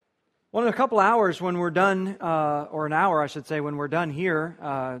Well, in a couple hours when we're done, or an hour I should say, when we're done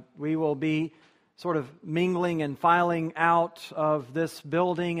here, we will be sort of mingling and filing out of this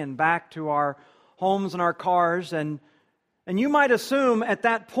building and back to our homes and our cars. And you might assume at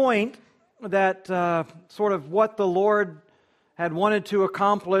that point that sort of what the Lord had wanted to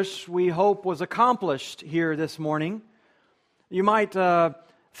accomplish, we hope was accomplished here this morning. You might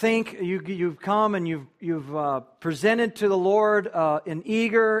think you've come and you've presented to the Lord an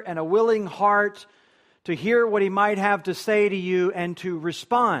eager and a willing heart to hear what He might have to say to you and to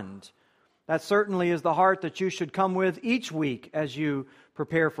respond. That certainly is the heart that you should come with each week as you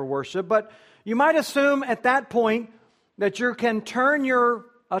prepare for worship. But you might assume at that point that you can turn your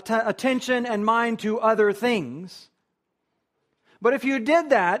attention and mind to other things. But if you did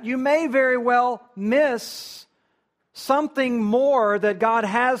that, you may very well miss something more that God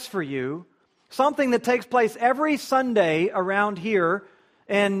has for you, something that takes place every Sunday around here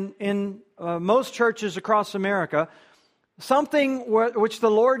and in most churches across America, something which the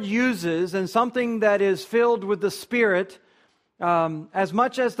Lord uses and something that is filled with the Spirit as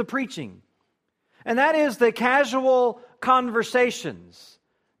much as the preaching. And that is the casual conversations.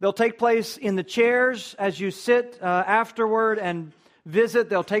 They'll take place in the chairs as you sit afterward and visit.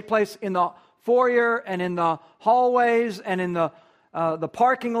 They'll take place in the foyer and in the hallways and in the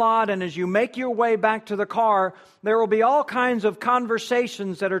parking lot, and as you make your way back to the car, there will be all kinds of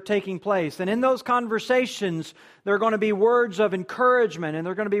conversations that are taking place. And in those conversations, there are going to be words of encouragement, and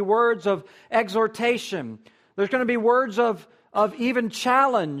there are going to be words of exhortation. There's going to be words of even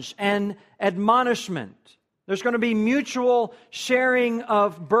challenge and admonishment. There's going to be mutual sharing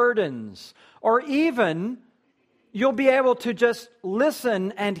of burdens, or even you'll be able to just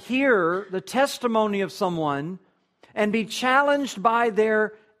listen and hear the testimony of someone and be challenged by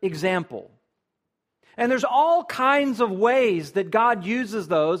their example. And there's all kinds of ways that God uses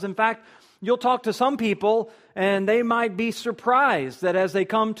those. In fact, you'll talk to some people and they might be surprised that as they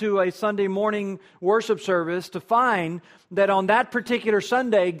come to a Sunday morning worship service to find that on that particular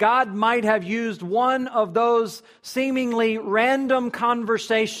Sunday, God might have used one of those seemingly random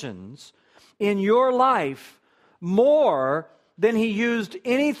conversations in your life more than He used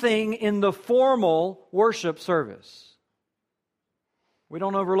anything in the formal worship service. We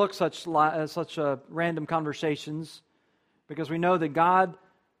don't overlook such random conversations because we know that God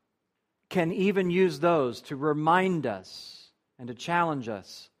can even use those to remind us and to challenge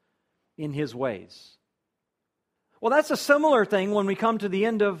us in His ways. Well, that's a similar thing when we come to the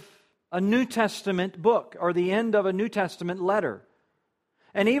end of a New Testament book or the end of a New Testament letter.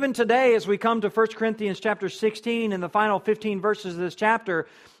 And even today, as we come to 1 Corinthians chapter 16 and the final 15 verses of this chapter,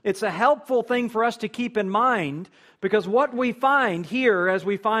 it's a helpful thing for us to keep in mind because what we find here, as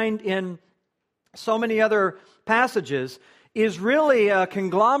we find in so many other passages, is really a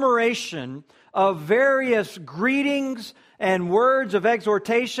conglomeration of various greetings and words of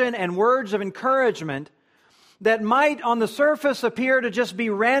exhortation and words of encouragement that might on the surface appear to just be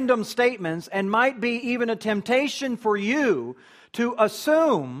random statements and might be even a temptation for you to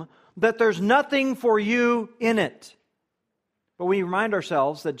assume that there's nothing for you in it. But we remind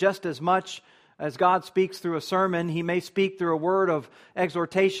ourselves that just as much as God speaks through a sermon, He may speak through a word of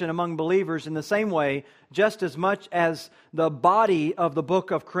exhortation among believers in the same way, just as much as the body of the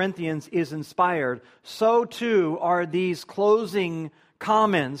book of Corinthians is inspired, so too are these closing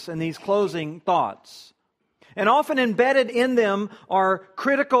comments and these closing thoughts. And often embedded in them are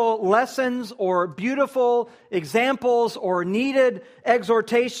critical lessons or beautiful examples or needed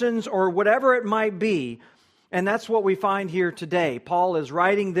exhortations or whatever it might be. And that's what we find here today. Paul is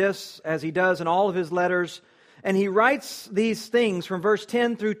writing this as he does in all of his letters. And he writes these things from verse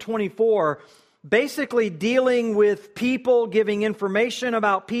 10 through 24, basically dealing with people, giving information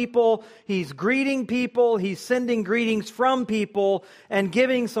about people. He's greeting people. He's sending greetings from people and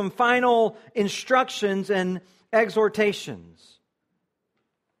giving some final instructions and exhortations.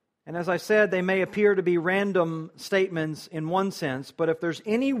 And as I said, they may appear to be random statements in one sense, but if there's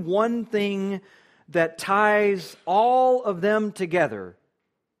any one thing that ties all of them together,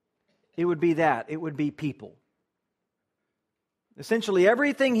 it would be that. It would be people. Essentially,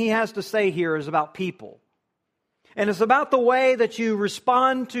 everything he has to say here is about people. And it's about the way that you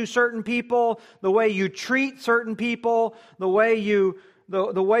respond to certain people, the way you treat certain people, the way you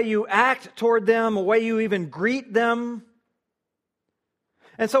act toward them, the way you even greet them.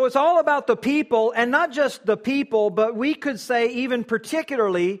 And so it's all about the people, and not just the people, but we could say even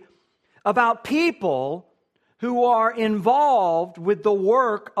particularly about people who are involved with the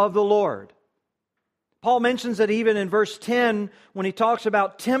work of the Lord. Paul mentions it even in verse 10 when he talks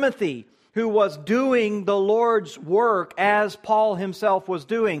about Timothy who was doing the Lord's work as Paul himself was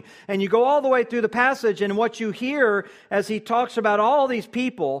doing. And you go all the way through the passage, and what you hear as he talks about all these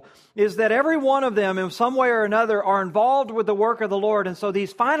people is that every one of them in some way or another are involved with the work of the Lord. And so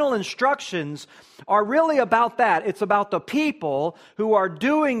these final instructions are really about that. It's about the people who are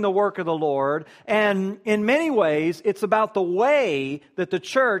doing the work of the Lord. And in many ways, it's about the way that the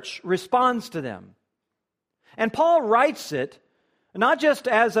church responds to them. And Paul writes it not just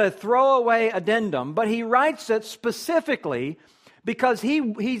as a throwaway addendum, but he writes it specifically because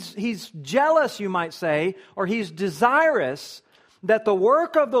he's jealous, you might say, or he's desirous that the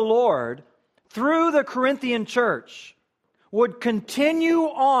work of the Lord through the Corinthian church would continue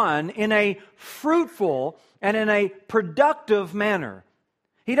on in a fruitful and in a productive manner.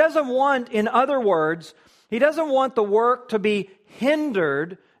 He doesn't want, in other words, he doesn't want the work to be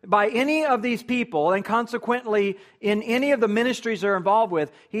hindered by any of these people, and consequently in any of the ministries they're involved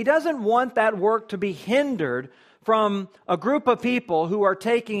with. He doesn't want that work to be hindered from a group of people who are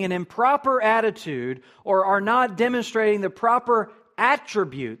taking an improper attitude or are not demonstrating the proper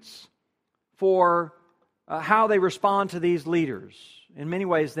attributes for how they respond to these leaders. In many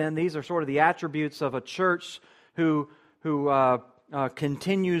ways, then, these are sort of the attributes of a church who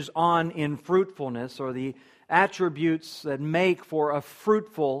continues on in fruitfulness, or the attributes that make for a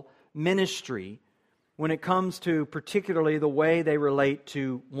fruitful ministry when it comes to particularly the way they relate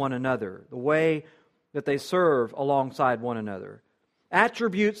to one another, the way that they serve alongside one another.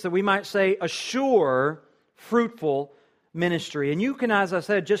 Attributes that we might say assure fruitful ministry. And you can, as I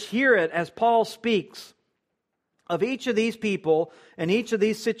said, just hear it as Paul speaks of each of these people and each of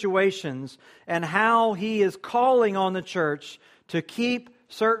these situations and how he is calling on the church to keep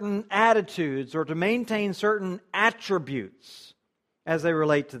certain attitudes or to maintain certain attributes as they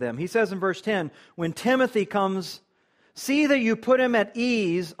relate to them. He says in verse 10, when Timothy comes, see that you put him at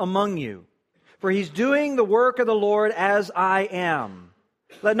ease among you, for he's doing the work of the Lord as I am.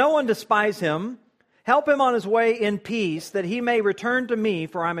 Let no one despise him. Help him on his way in peace, that he may return to me,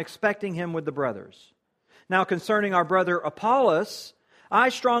 for I'm expecting him with the brothers. Now concerning our brother Apollos, I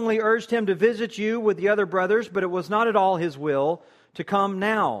strongly urged him to visit you with the other brothers, but it was not at all his will to come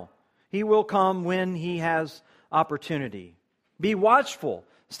now. He will come when he has opportunity. Be watchful,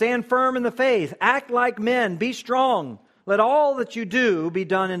 stand firm in the faith, act like men, be strong. Let all that you do be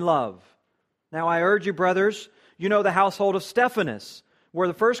done in love. Now I urge you, brothers, you know the household of Stephanas, were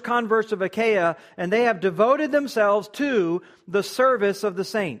the first converts of Achaia, and they have devoted themselves to the service of the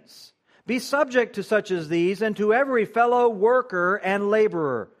saints. Be subject to such as these, and to every fellow worker and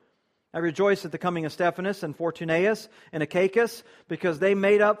laborer. I rejoice at the coming of Stephanas and Fortunatus and Achaicus, because they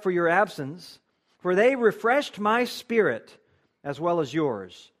made up for your absence. For they refreshed my spirit as well as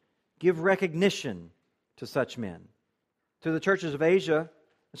yours. Give recognition to such men. To the churches of Asia,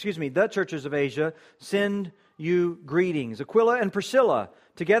 send you greetings. Aquila and Priscilla,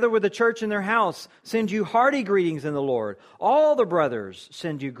 together with the church in their house, send you hearty greetings in the Lord. All the brothers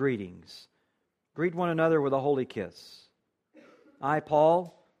send you greetings. Greet one another with a holy kiss. I,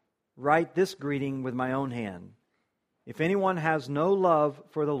 Paul, write this greeting with my own hand. If anyone has no love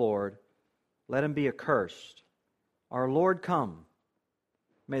for the Lord, let him be accursed. Our Lord come.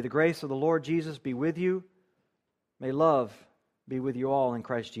 May the grace of the Lord Jesus be with you. May love be with you all in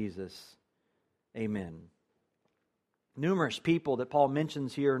Christ Jesus. Amen. Numerous people that Paul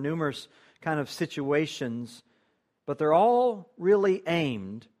mentions here, numerous kind of situations, but they're all really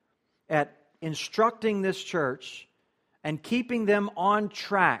aimed at instructing this church and keeping them on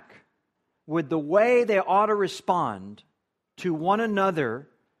track with the way they ought to respond to one another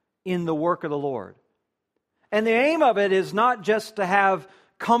in the work of the Lord. And the aim of it is not just to have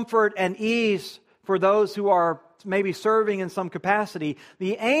comfort and ease for those who are maybe serving in some capacity.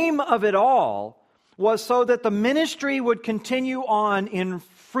 The aim of it all was so that the ministry would continue on in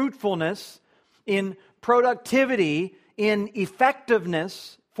fruitfulness, in productivity, in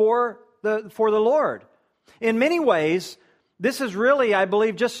effectiveness for the Lord. In many ways, this is really, I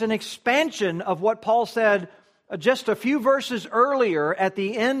believe, just an expansion of what Paul said just a few verses earlier at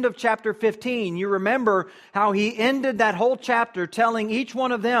the end of chapter 15. You remember how he ended that whole chapter telling each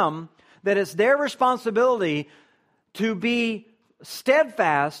one of them that it's their responsibility to be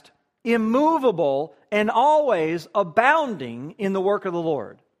steadfast, immovable, and always abounding in the work of the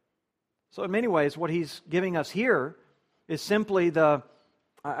Lord. So in many ways, what he's giving us here is simply the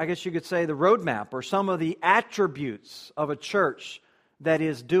roadmap or some of the attributes of a church that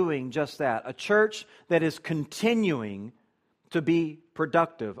is doing just that. A church that is continuing to be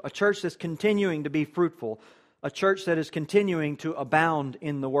productive. A church that's continuing to be fruitful. A church that is continuing to abound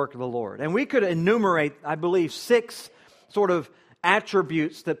in the work of the Lord. And we could enumerate, I believe, 6 sort of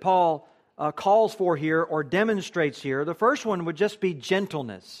attributes that Paul calls for here or demonstrates here. The first one would just be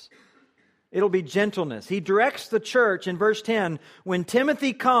gentleness. It'll be gentleness. He directs the church in verse 10, when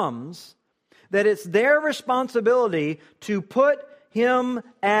Timothy comes, that it's their responsibility to put him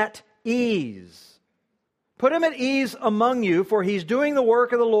at ease. Put him at ease among you, for he's doing the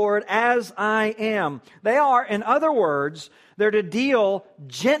work of the Lord as I am. They are, in other words, they're to deal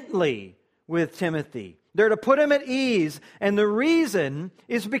gently with Timothy. They're to put him at ease, and the reason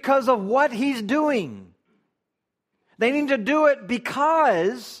is because of what he's doing. They need to do it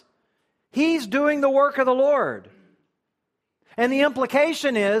because he's doing the work of the Lord. And the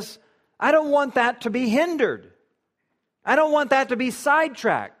implication is, I don't want that to be hindered. I don't want that to be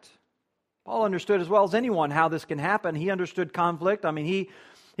sidetracked. Paul understood as well as anyone how this can happen. He understood conflict. I mean,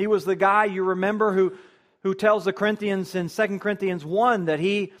 he was the guy, you remember, who tells the Corinthians in 2 Corinthians 1 that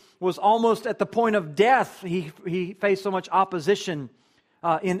he was almost at the point of death. He faced so much opposition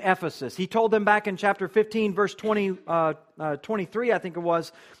in Ephesus. He told them back in chapter 15, verse 23, I think it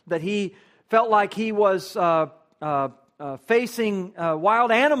was, that he felt like he was facing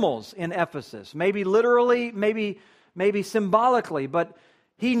wild animals in Ephesus. Maybe literally, maybe symbolically, but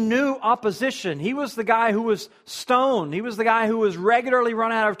he knew opposition. He was the guy who was stoned. He was the guy who was regularly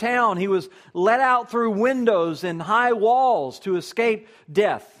run out of town. He was let out through windows and high walls to escape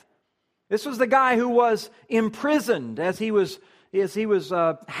death. This was the guy who was imprisoned as he was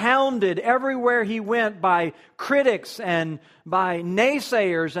hounded everywhere he went by critics and by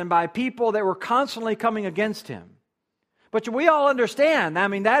naysayers and by people that were constantly coming against him. But we all understand, I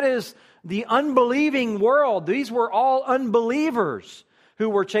mean, that is the unbelieving world. These were all unbelievers who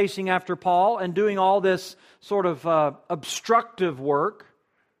were chasing after Paul and doing all this sort of obstructive work.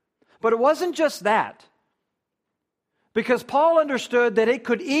 But it wasn't just that. Because Paul understood that it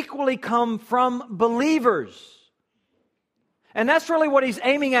could equally come from believers. And that's really what he's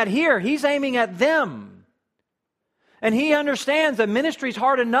aiming at here. He's aiming at them. And he understands that ministry is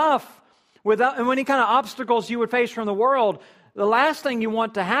hard enough without any kind of obstacles you would face from the world. The last thing you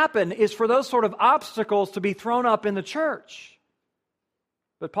want to happen is for those sort of obstacles to be thrown up in the church.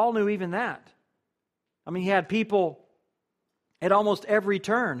 But Paul knew even that. I mean, he had people at almost every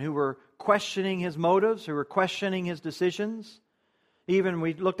turn who were questioning his motives, who were questioning his decisions. Even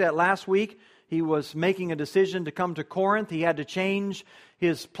we looked at last week, he was making a decision to come to Corinth. He had to change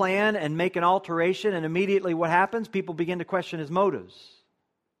his plan and make an alteration. And immediately what happens? People begin to question his motives.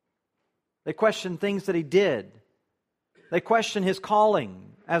 They question things that he did. They question his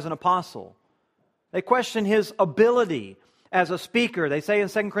calling as an apostle. They question his ability as a speaker. They say in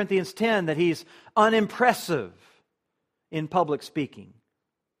 2 Corinthians 10 that he's unimpressive in public speaking.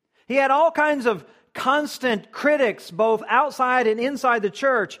 He had all kinds of constant critics, both outside and inside the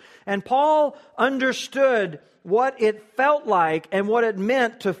church. And Paul understood what it felt like and what it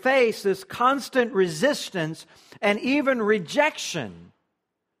meant to face this constant resistance and even rejection.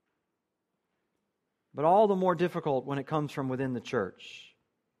 But all the more difficult when it comes from within the church.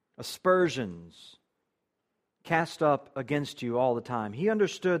 Aspersions cast up against you all the time. He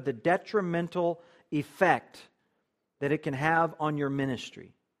understood the detrimental effect that it can have on your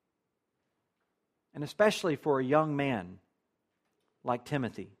ministry. And especially for a young man like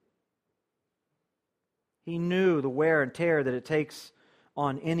Timothy. He knew the wear and tear that it takes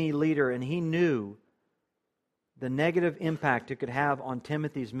on any leader, and he knew the negative impact it could have on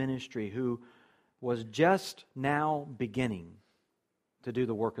Timothy's ministry, who was just now beginning to do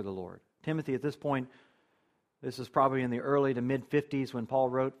the work of the Lord. Timothy, at this point, this is probably in the early to mid-50s when Paul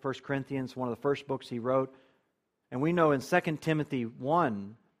wrote 1 Corinthians, one of the first books he wrote. And we know in 2 Timothy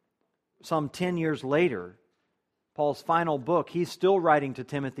 1, some 10 years later, Paul's final book, he's still writing to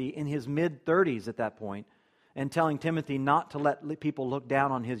Timothy in his mid-30s at that point and telling Timothy not to let people look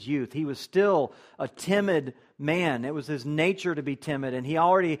down on his youth. He was still a timid man. It was his nature to be timid, and he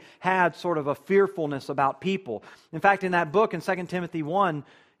already had sort of a fearfulness about people. In fact, in that book, in 2 Timothy 1,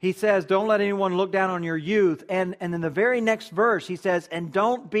 he says, don't let anyone look down on your youth. And in the very next verse, he says, and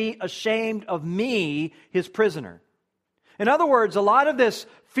don't be ashamed of me, his prisoner. In other words, a lot of this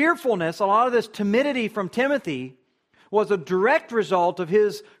fearfulness, a lot of this timidity from Timothy was a direct result of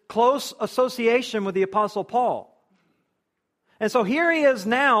his close association with the Apostle Paul. And so here he is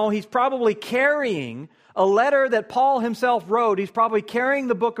now, he's probably carrying a letter that Paul himself wrote. He's probably carrying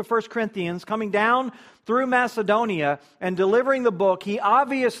the book of 1 Corinthians, coming down through Macedonia and delivering the book. He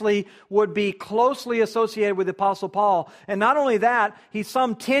obviously would be closely associated with the Apostle Paul. And not only that, he's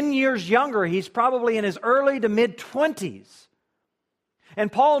some 10 years younger. He's probably in his early to mid-20s.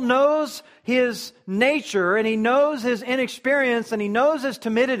 And Paul knows his nature, and he knows his inexperience, and he knows his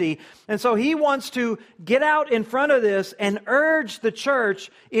timidity. And so he wants to get out in front of this and urge the church,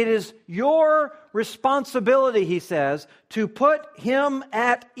 it is your responsibility, he says, to put him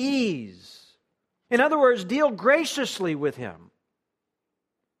at ease. In other words, deal graciously with him.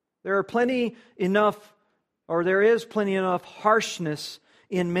 There is plenty enough harshness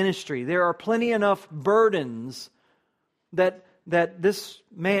in ministry. There are plenty enough burdens that this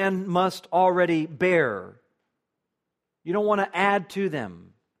man must already bear. You don't want to add to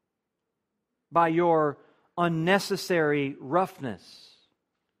them by your unnecessary roughness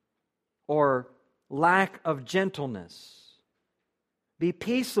or lack of gentleness. Be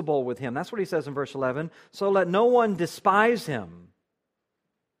peaceable with him. That's what he says in verse 11. So let no one despise him,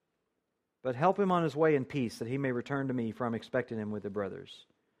 but help him on his way in peace, that he may return to me, for I'm expecting him with the brothers.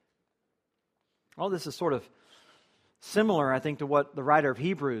 All this is sort of similar, I think, to what the writer of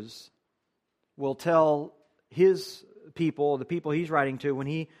Hebrews will tell his people, the people he's writing to, when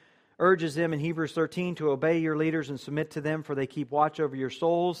he urges them in Hebrews 13 to obey your leaders and submit to them, for they keep watch over your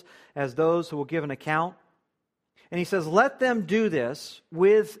souls as those who will give an account. And he says, let them do this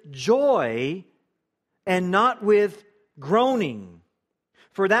with joy and not with groaning,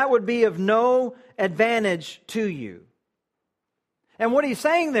 for that would be of no advantage to you. And what he's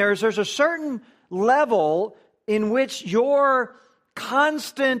saying there is there's a certain level in which your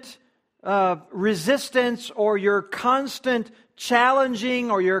constant resistance or your constant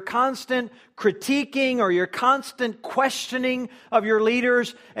challenging or your constant critiquing or your constant questioning of your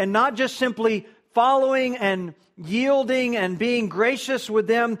leaders, and not just simply following and yielding and being gracious with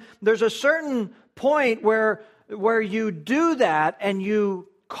them, there's a certain point where you do that and you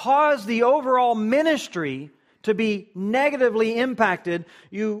cause the overall ministry to be negatively impacted.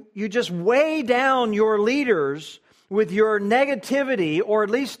 You just weigh down your leaders with your negativity, or at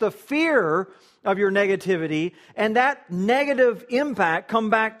least the fear of your negativity, and that negative impact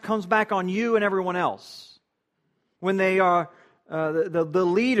comes back on you and everyone else. When they are the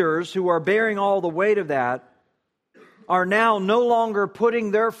leaders who are bearing all the weight of that are now no longer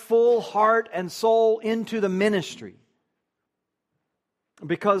putting their full heart and soul into the ministry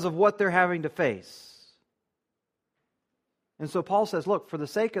because of what they're having to face. And so Paul says, look, for the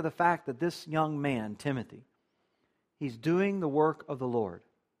sake of the fact that this young man, Timothy, he's doing the work of the Lord,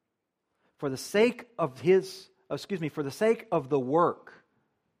 for the sake of for the sake of the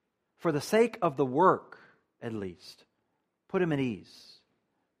work, at least, put him at ease.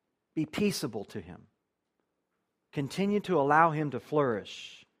 Be peaceable to him. Continue to allow him to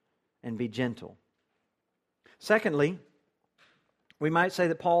flourish and be gentle. Secondly, we might say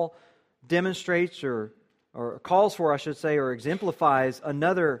that Paul demonstrates or calls for, I should say, or exemplifies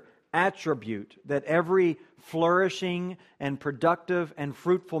another attribute that every flourishing and productive and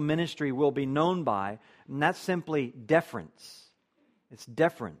fruitful ministry will be known by, and that's simply deference. It's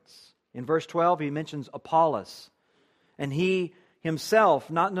deference. In verse 12, he mentions Apollos, and he himself,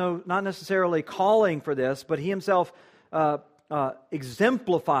 not necessarily calling for this, but he himself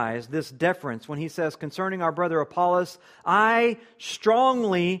exemplifies this deference when he says, concerning our brother Apollos, I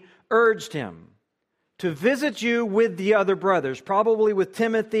strongly urged him to visit you with the other brothers, probably with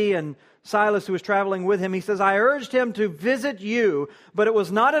Timothy and Silas who was traveling with him. He says, I urged him to visit you, but it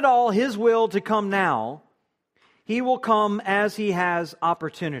was not at all his will to come now. He will come as he has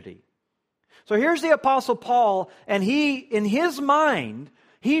opportunity. So here's the Apostle Paul, and in his mind,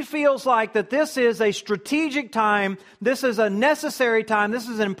 he feels like that this is a strategic time, this is a necessary time, this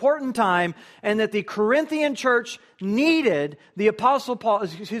is an important time, and that the Corinthian church needed the Apostle Paul,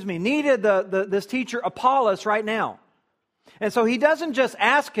 needed this teacher Apollos right now. And so he doesn't just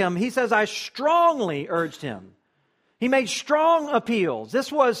ask him, he says, I strongly urged him. He made strong appeals.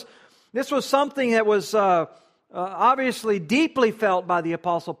 This was something that was obviously deeply felt by the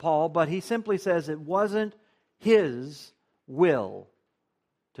Apostle Paul, but he simply says it wasn't his will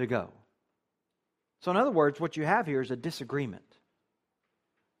to go. So in other words, what you have here is a disagreement.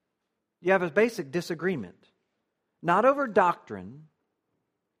 You have a basic disagreement. Not over doctrine,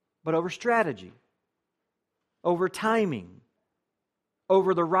 but over strategy, over timing,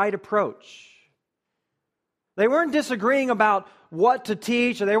 over the right approach. They weren't disagreeing about what to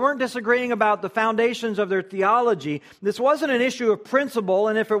teach, or they weren't disagreeing about the foundations of their theology. This wasn't an issue of principle,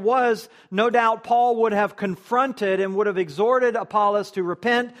 and if it was, no doubt Paul would have confronted and would have exhorted Apollos to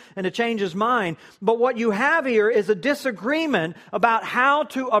repent and to change his mind. But what you have here is a disagreement about how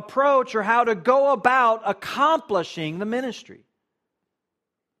to approach or how to go about accomplishing the ministry.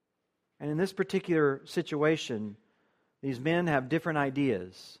 And in this particular situation, these men have different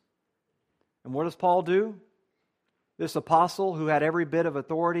ideas. And what does Paul do? This apostle who had every bit of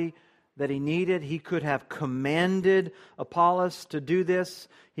authority that he needed, he could have commanded Apollos to do this.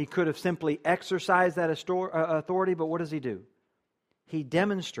 He could have simply exercised that authority, but what does he do? He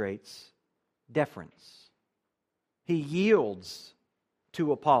demonstrates deference. He yields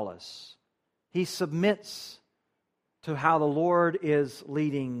to Apollos. He submits to how the Lord is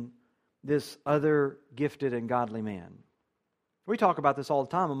leading this other gifted and godly man. We talk about this all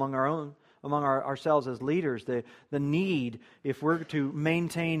the time among ourselves as leaders, the need, if we're to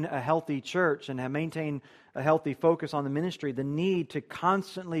maintain a healthy church and maintain a healthy focus on the ministry, the need to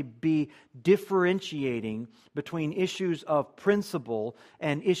constantly be differentiating between issues of principle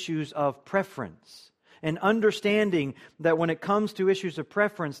and issues of preference. And understanding that when it comes to issues of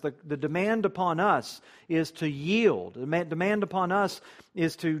preference, the demand upon us is to yield. The demand upon us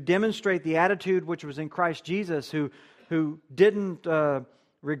is to demonstrate the attitude which was in Christ Jesus, who didn't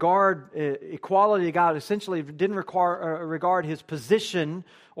regard equality to God, essentially didn't regard His position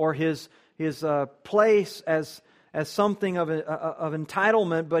or His place as something of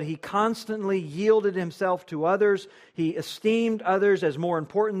entitlement, but He constantly yielded Himself to others. He esteemed others as more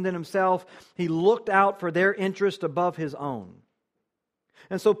important than Himself. He looked out for their interest above His own.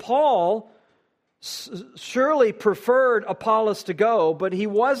 And so Paul surely preferred Apollos to go, but he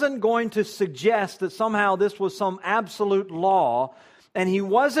wasn't going to suggest that somehow this was some absolute law, and he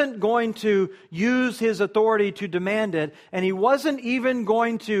wasn't going to use his authority to demand it, and he wasn't even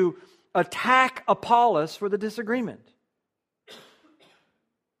going to attack Apollos for the disagreement.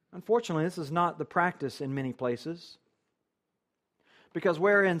 Unfortunately, this is not the practice in many places, because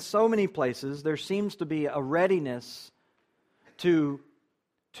where in so many places there seems to be a readiness to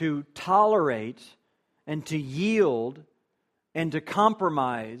tolerate and to yield and to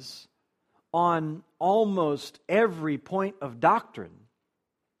compromise on almost every point of doctrine,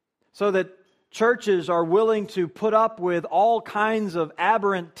 so that churches are willing to put up with all kinds of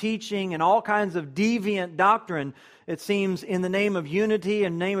aberrant teaching and all kinds of deviant doctrine, it seems, in the name of unity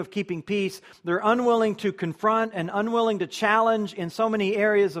and name of keeping peace. They're unwilling to confront and unwilling to challenge in so many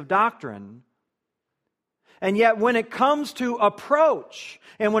areas of doctrine. And yet when it comes to approach,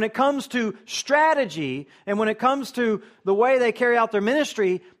 and when it comes to strategy, and when it comes to the way they carry out their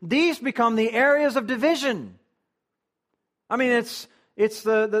ministry, these become the areas of division. I mean, it's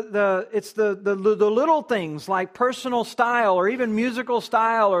the little things like personal style or even musical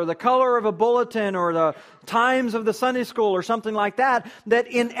style or the color of a bulletin or the times of the Sunday school or something like that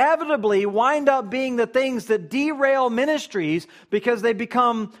inevitably wind up being the things that derail ministries because they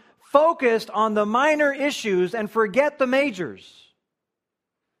become focused on the minor issues and forget the majors.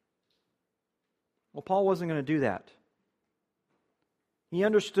 Well, Paul wasn't going to do that. He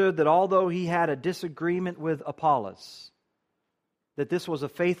understood that although he had a disagreement with Apollos, that this was a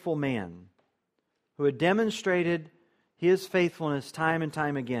faithful man who had demonstrated his faithfulness time and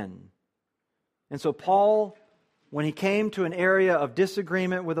time again. And so Paul, when he came to an area of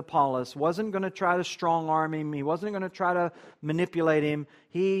disagreement with Apollos, wasn't going to try to strong-arm him. He wasn't going to try to manipulate him.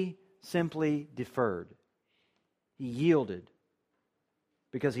 He simply deferred. He yielded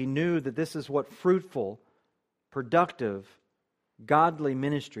because he knew that this is what fruitful, productive, godly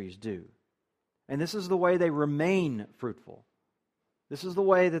ministries do. And this is the way they remain fruitful. This is the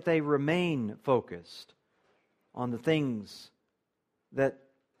way that they remain focused on the things that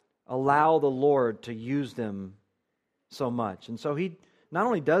allow the Lord to use them so much. And so he not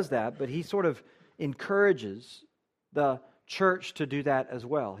only does that, but he sort of encourages the church to do that as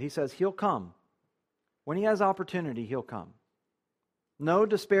well. He says he'll come. When he has opportunity, he'll come. No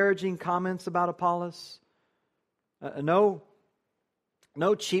disparaging comments about Apollos. No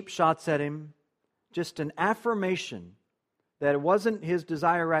cheap shots at him. Just an affirmation that it wasn't his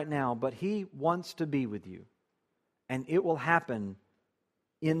desire right now, but he wants to be with you. And it will happen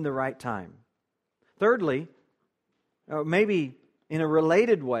in the right time. Thirdly, maybe in a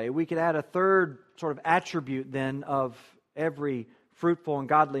related way, we could add a third sort of attribute then of every fruitful and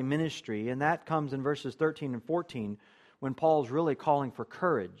godly ministry, and that comes in verses 13 and 14 when Paul's really calling for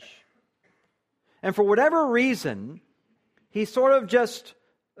courage. And for whatever reason, he sort of just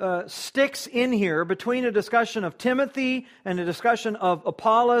sticks in here between a discussion of Timothy and a discussion of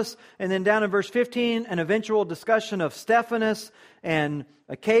Apollos, and then down in verse 15, an eventual discussion of Stephanas and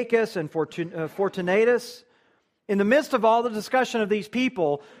Achaicus and Fortunatus. In the midst of all the discussion of these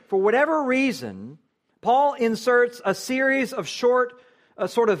people, for whatever reason, Paul inserts a series of short,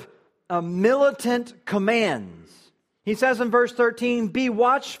 militant commands. He says in verse 13, "Be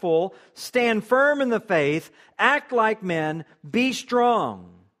watchful, stand firm in the faith, act like men, be strong."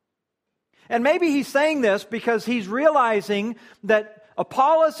 And maybe he's saying this because he's realizing that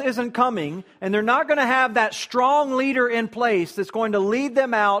Apollos isn't coming, and they're not going to have that strong leader in place that's going to lead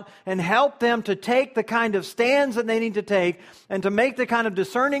them out and help them to take the kind of stands that they need to take and to make the kind of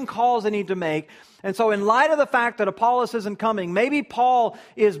discerning calls they need to make. And so in light of the fact that Apollos isn't coming, maybe Paul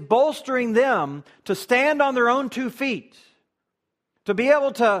is bolstering them to stand on their own 2 feet, to be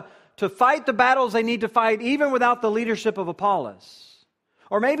able to fight the battles they need to fight even without the leadership of Apollos.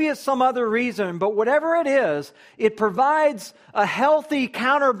 Or maybe it's some other reason, but whatever it is, it provides a healthy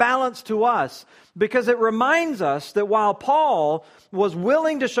counterbalance to us because it reminds us that while Paul was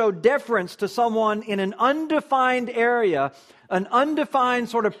willing to show deference to someone in an undefined area, an undefined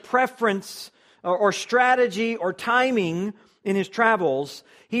sort of preference or strategy or timing in his travels,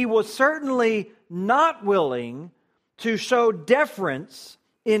 he was certainly not willing to show deference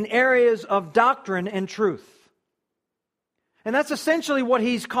in areas of doctrine and truth. And that's essentially what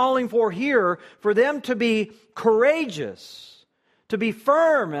he's calling for here, for them to be courageous, to be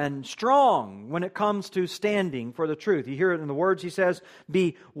firm and strong when it comes to standing for the truth. You hear it in the words he says,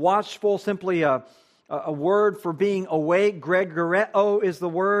 be watchful, simply a word for being awake. Gregoreo is the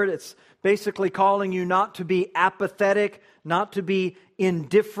word. It's basically calling you not to be apathetic, not to be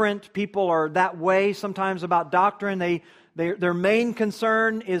indifferent. People are that way sometimes about doctrine. Their main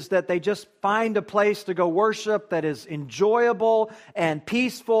concern is that they just find a place to go worship that is enjoyable and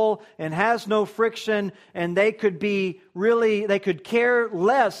peaceful and has no friction, and they could care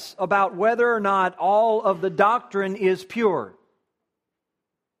less about whether or not all of the doctrine is pure.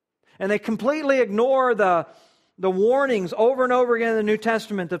 And they completely ignore the warnings over and over again in the New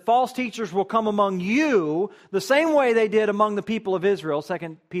Testament that false teachers will come among you the same way they did among the people of Israel,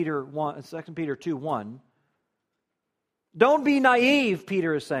 2 Peter 2:1. Don't be naive,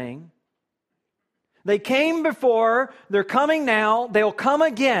 Peter is saying. They came before, they're coming now, they'll come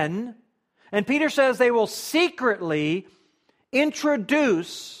again. And Peter says they will secretly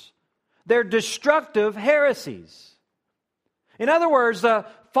introduce their destructive heresies. In other words, the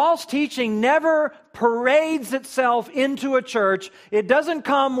false teaching never parades itself into a church. It doesn't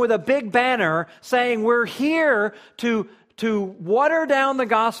come with a big banner saying we're here to water down the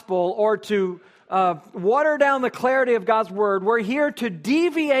gospel or to water down the clarity of God's Word. We're here to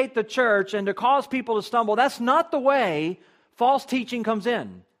deviate the church and to cause people to stumble. That's not the way false teaching comes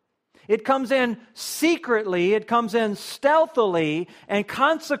in. It comes in secretly, it comes in stealthily, and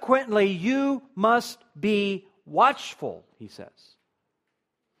consequently you must be watchful, he says.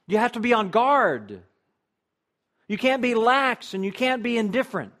 You have to be on guard. You can't be lax and you can't be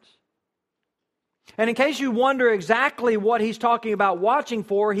indifferent. And in case you wonder exactly what he's talking about watching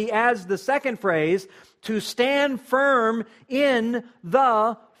for, he adds the second phrase, to stand firm in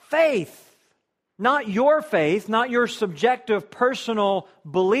the faith. Not your faith, not your subjective personal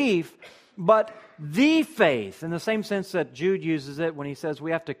belief, but the faith, in the same sense that Jude uses it when he says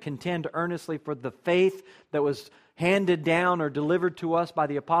we have to contend earnestly for the faith that was handed down or delivered to us by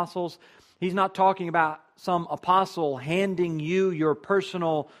the apostles. He's not talking about some apostle handing you your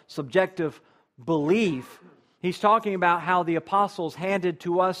personal subjective belief. He's talking about how the apostles handed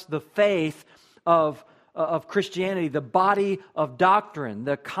to us the faith of Christianity, the body of doctrine,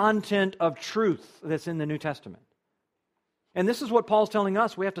 the content of truth that's in the New Testament. And this is what Paul's telling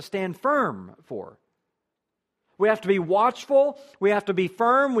us we have to stand firm for. We have to be watchful. We have to be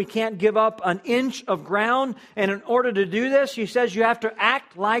firm. We can't give up an inch of ground. And in order to do this, he says you have to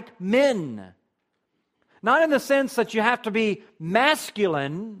act like men. Not in the sense that you have to be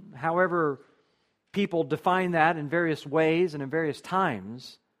masculine, however people define that in various ways and in various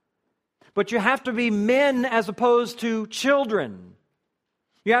times. But you have to be men as opposed to children.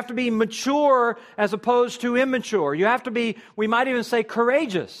 You have to be mature as opposed to immature. You have to be, we might even say,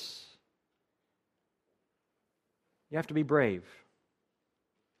 courageous. You have to be brave.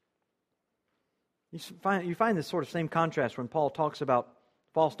 You find this sort of same contrast when Paul talks about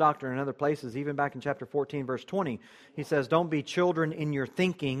false doctrine in other places, even back in chapter 14, verse 20. He says, don't be children in your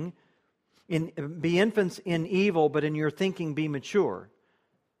thinking, be infants in evil, but in your thinking be mature.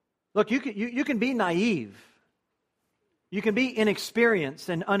 Look, you can be naive. You can be inexperienced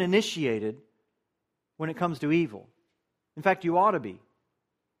and uninitiated when it comes to evil. In fact, you ought to be.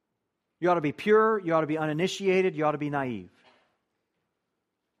 You ought to be pure, you ought to be uninitiated, you ought to be naive.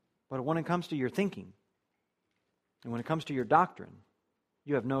 But when it comes to your thinking, and when it comes to your doctrine,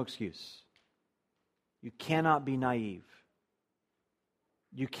 you have no excuse. You cannot be naive.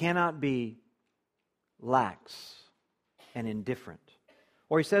 You cannot be lax and indifferent.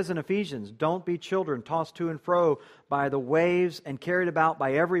 Or he says in Ephesians, don't be children tossed to and fro by the waves and carried about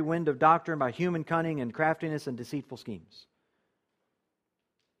by every wind of doctrine, by human cunning and craftiness and deceitful schemes.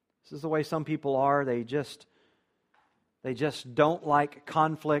 This is the way some people are. They just They just don't like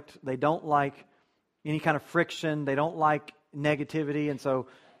conflict. They don't like any kind of friction. They don't like negativity. And so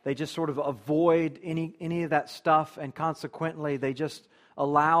they just sort of avoid any of that stuff. And consequently, they just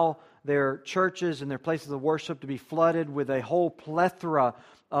allow their churches and their places of worship to be flooded with a whole plethora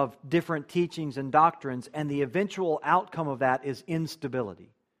of different teachings and doctrines. And the eventual outcome of that is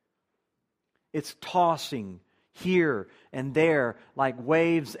instability. It's tossing here and there like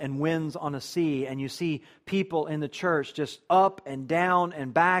waves and winds on a sea, and you see people in the church just up and down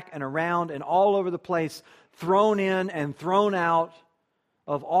and back and around and all over the place, thrown in and thrown out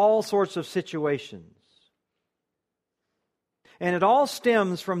of all sorts of situations. And it all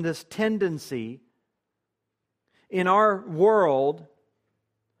stems from this tendency in our world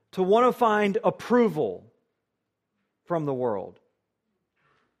to want to find approval from the world,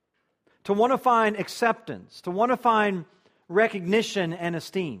 to want to find acceptance, to want to find recognition and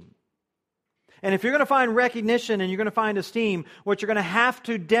esteem. And if you're going to find recognition and you're going to find esteem, what you're going to have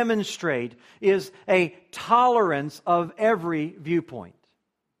to demonstrate is a tolerance of every viewpoint.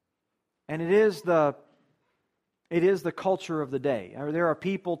 And it is the culture of the day. There are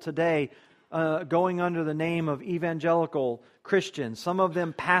people today going under the name of evangelical Christians, some of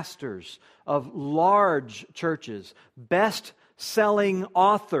them pastors of large churches, best-selling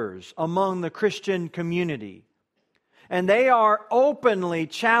authors among the Christian community. And they are openly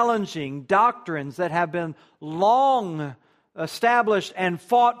challenging doctrines that have been long established and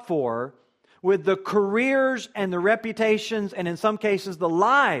fought for with the careers and the reputations and in some cases the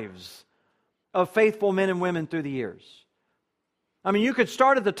lives of faithful men and women through the years. I mean, you could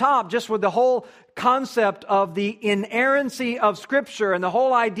start at the top just with the whole concept of the inerrancy of Scripture and the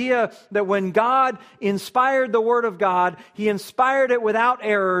whole idea that when God inspired the Word of God, He inspired it without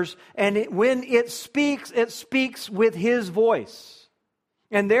errors, and when it speaks with His voice.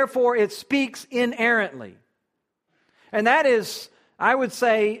 And therefore, it speaks inerrantly. And that is, I would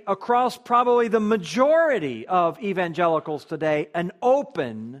say, across probably the majority of evangelicals today, an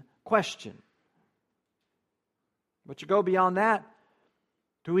open question. But you go beyond that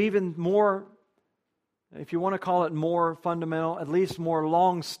to even more, if you want to call it more fundamental, at least more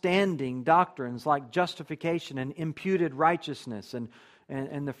long-standing doctrines like justification and imputed righteousness and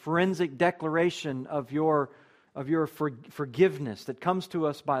the forensic declaration of your forgiveness that comes to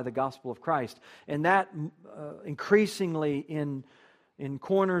us by the gospel of Christ. And that increasingly in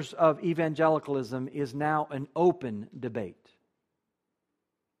corners of evangelicalism is now an open debate.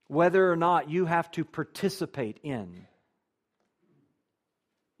 Whether or not you have to participate in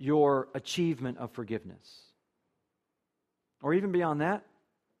your achievement of forgiveness. Or even beyond that,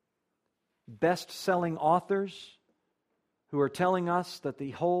 best-selling authors who are telling us that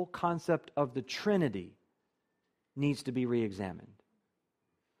the whole concept of the Trinity needs to be re-examined.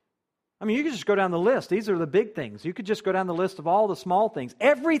 I mean, you could just go down the list. These are the big things. You could just go down the list of all the small things.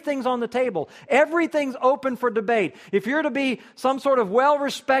 Everything's on the table. Everything's open for debate. If you're to be some sort of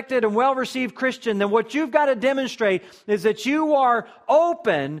well-respected and well-received Christian, then what you've got to demonstrate is that you are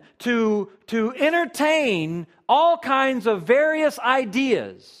open to entertain all kinds of various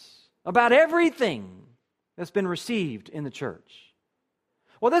ideas about everything that's been received in the church.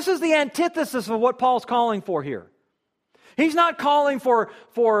 Well, this is the antithesis of what Paul's calling for here. He's not calling for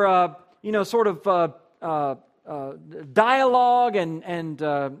dialogue and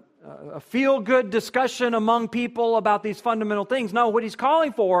a feel-good discussion among people about these fundamental things. No, what he's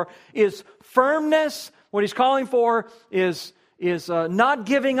calling for is firmness. What he's calling for is not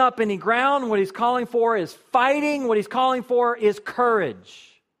giving up any ground. What he's calling for is fighting. What he's calling for is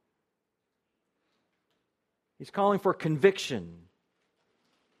courage. He's calling for conviction.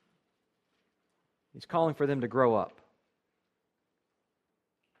 He's calling for them to grow up.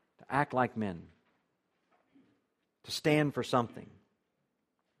 Act like men, to stand for something,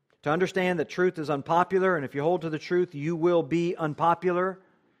 to understand that truth is unpopular, and if you hold to the truth, you will be unpopular.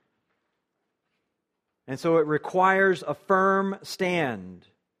 And so it requires a firm stand.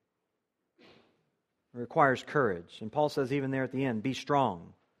 It requires courage. And Paul says even there at the end, be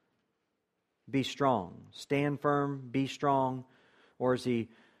strong. Be strong. Stand firm, be strong. Or as he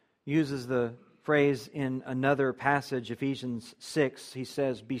uses the phrase in another passage, Ephesians 6, he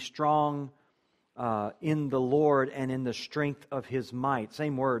says, be strong in the Lord and in the strength of His might.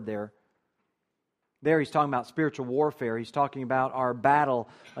 Same word there. There he's talking about spiritual warfare. He's talking about our battle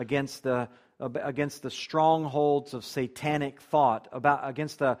against the strongholds of satanic thought,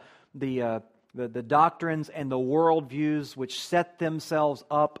 against the doctrines and the worldviews which set themselves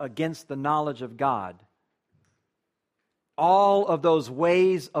up against the knowledge of God. All of those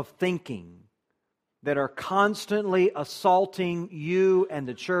ways of thinking that are constantly assaulting you and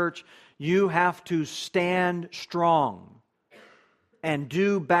the church, you have to stand strong. and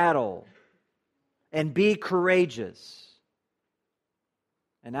do battle and be courageous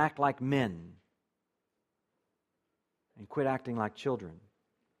and act like men and quit acting like children.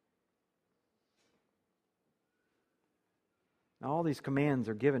 Now, all these commands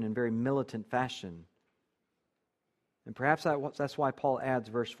are given in very militant fashion. And perhaps that's why Paul adds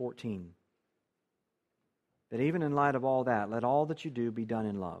verse 14. That even in light of all that, let all that you do be done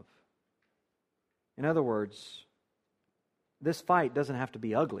in love. In other words, this fight doesn't have to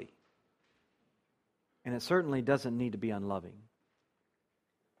be ugly. And it certainly doesn't need to be unloving.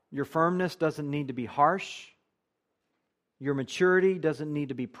 Your firmness doesn't need to be harsh. Your maturity doesn't need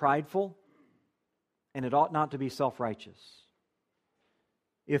to be prideful. And it ought not to be self-righteous.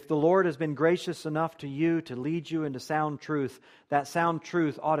 If the Lord has been gracious enough to you to lead you into sound truth, that sound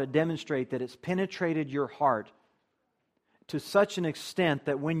truth ought to demonstrate that it's penetrated your heart to such an extent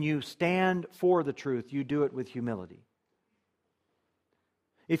that when you stand for the truth, you do it with humility.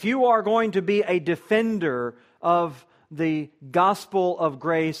 If you are going to be a defender of the gospel of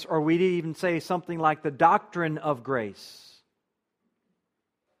grace, or we'd even say something like the doctrine of grace,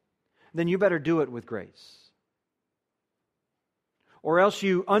 then you better do it with grace. Or else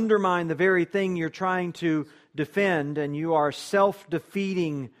you undermine the very thing you're trying to defend, and you are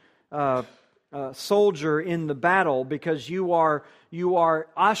self-defeating soldier in the battle because you are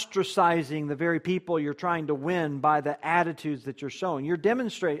ostracizing the very people you're trying to win by the attitudes that you're showing. You're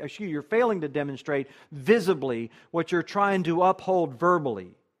failing to demonstrate visibly what you're trying to uphold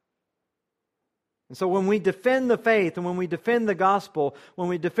verbally. And so when we defend the faith and when we defend the gospel, when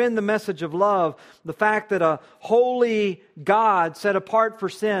we defend the message of love, the fact that a holy God set apart for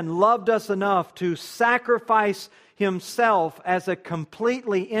sin loved us enough to sacrifice Himself as a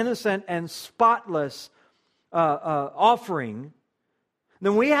completely innocent and spotless offering,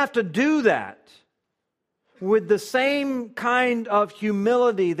 then we have to do that with the same kind of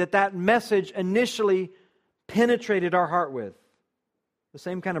humility that message initially penetrated our heart with. The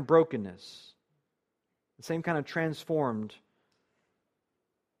same kind of brokenness. The same kind of transformed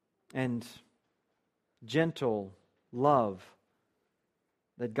and gentle love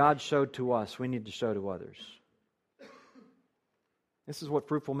that God showed to us, we need to show to others. This is what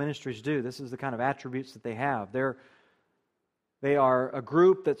fruitful ministries do. This is the kind of attributes that they have. They are a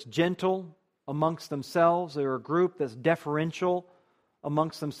group that's gentle amongst themselves. They're a group that's deferential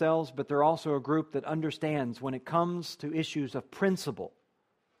amongst themselves, but they're also a group that understands when it comes to issues of principle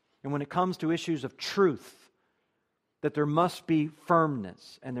and when it comes to issues of truth, that there must be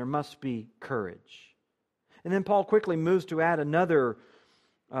firmness and there must be courage. And then Paul quickly moves to add another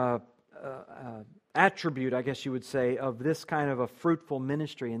attribute, I guess you would say, of this kind of a fruitful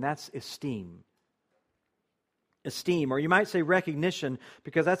ministry, and that's esteem. Esteem, or you might say recognition,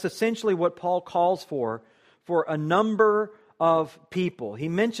 because that's essentially what Paul calls for a number of people. He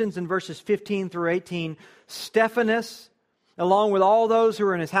mentions in verses 15 through 18, Stephanas, along with all those who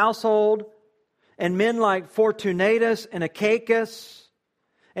are in his household, and men like Fortunatus and Achaicus,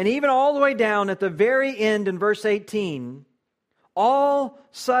 and even all the way down at the very end in verse 18, all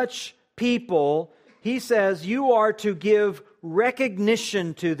such people, he says, you are to give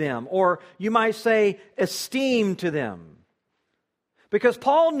recognition to them, or you might say esteem to them. Because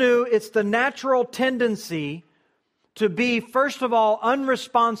Paul knew it's the natural tendency to be, first of all,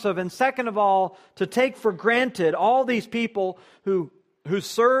 unresponsive, and second of all, to take for granted all these people who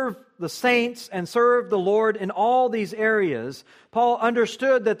serve the saints and serve the Lord in all these areas. Paul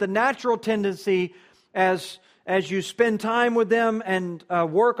understood that the natural tendency as you spend time with them and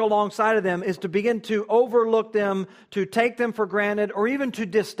work alongside of them is to begin to overlook them, to take them for granted, or even to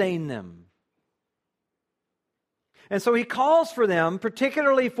disdain them. And so he calls for them,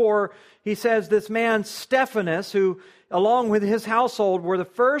 particularly for, he says, this man Stephanas, who, along with his household, were the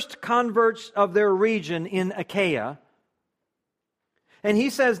first converts of their region in Achaia. And he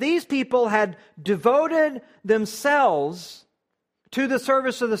says these people had devoted themselves to the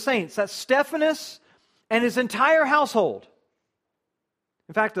service of the saints. That's Stephanas and his entire household.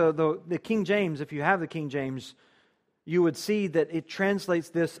 In fact, the King James, if you have the King James, you would see that it translates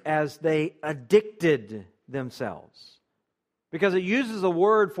this as they addicted themselves. Because it uses a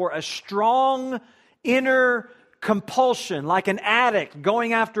word for a strong inner compulsion, like an addict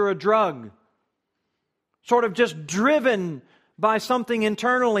going after a drug. Sort of just driven by something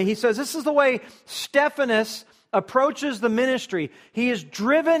internally. He says this is the way Stephanas approaches the ministry. He is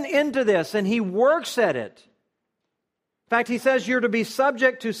driven into this and he works at it. In fact, he says you're to be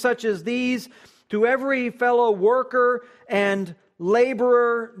subject to such as these, to every fellow worker and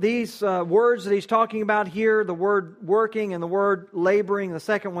laborer. These words that he's talking about here, the word working and the word laboring, the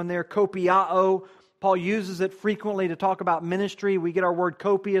second one there, kopiao, Paul uses it frequently to talk about ministry. We get our word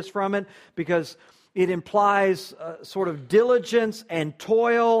copious from it because it implies sort of diligence and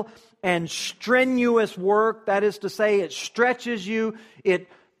toil and strenuous work. That is to say, it stretches you, it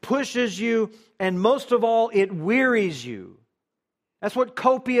pushes you, and most of all, it wearies you. That's what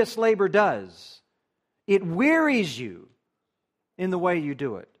copious labor does. It wearies you in the way you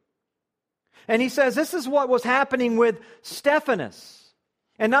do it. And he says this is what was happening with Stephanas.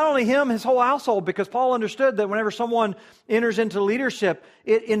 And not only him, his whole household, because Paul understood that whenever someone enters into leadership,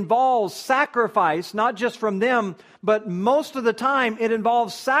 it involves sacrifice, not just from them, but most of the time it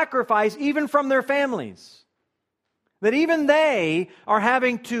involves sacrifice even from their families. That even they are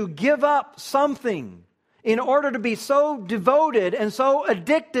having to give up something in order to be so devoted and so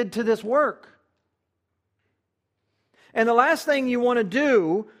addicted to this work. And the last thing you want to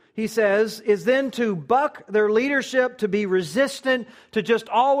do, he says, is then to buck their leadership, to be resistant, to just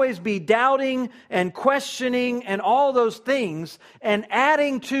always be doubting and questioning and all those things, and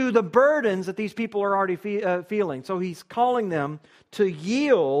adding to the burdens that these people are already feeling. So he's calling them to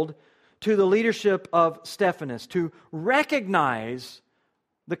yield to the leadership of Stephanas, to recognize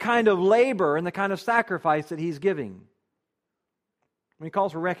the kind of labor and the kind of sacrifice that he's giving. When he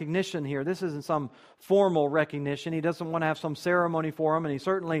calls for recognition here, this isn't some formal recognition. He doesn't want to have some ceremony for them, and he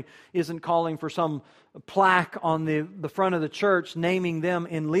certainly isn't calling for some plaque on the front of the church naming them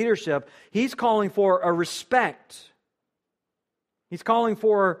in leadership. He's calling for a respect. He's calling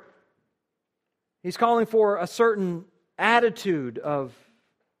for a certain attitude of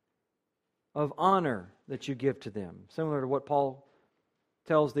honor that you give to them, similar to what Paul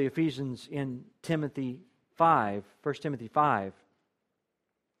tells the Ephesians in 1 Timothy 5,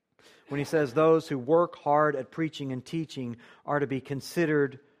 when he says those who work hard at preaching and teaching are to be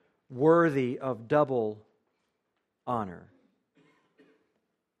considered worthy of double honor.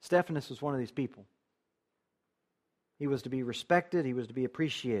 Stephanas was one of these people. He was to be respected, he was to be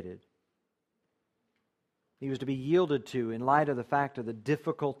appreciated. He was to be yielded to in light of the fact of the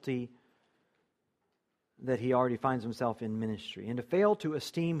difficulty that he already finds himself in ministry. And to fail to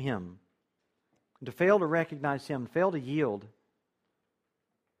esteem him, to fail to recognize him, fail to yield,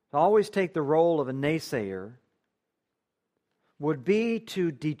 to always take the role of a naysayer, would be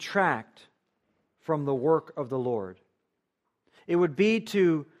to detract from the work of the Lord. It would be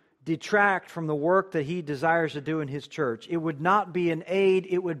to detract from the work that he desires to do in his church. It would not be an aid,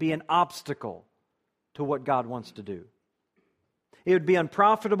 it would be an obstacle to what God wants to do. It would be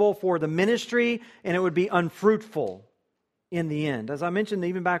unprofitable for the ministry, and it would be unfruitful in the end. As I mentioned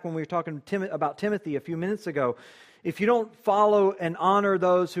even back when we were talking about Timothy a few minutes ago, if you don't follow and honor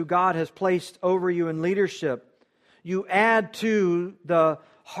those who God has placed over you in leadership, you add to the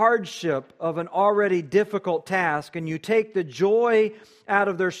hardship of an already difficult task, and you take the joy out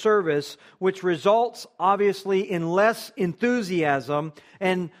of their service, which results obviously in less enthusiasm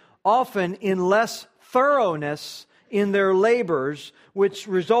and often in less thoroughness in their labors, which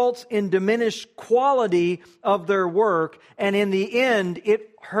results in diminished quality of their work, and in the end, it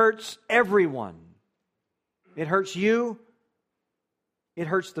hurts everyone. It hurts you, it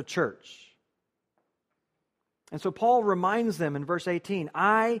hurts the church. And so Paul reminds them in verse 18,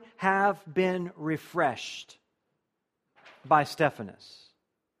 I have been refreshed by Stephanas.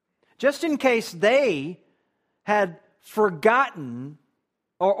 Just in case they had forgotten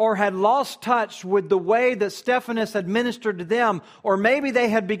or had lost touch with the way that Stephanas had ministered to them, or maybe they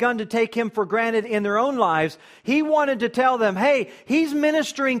had begun to take him for granted in their own lives, he wanted to tell them, hey, he's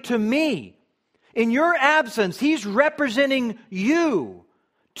ministering to me. In your absence, he's representing you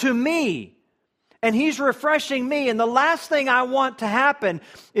to me. And he's refreshing me. And the last thing I want to happen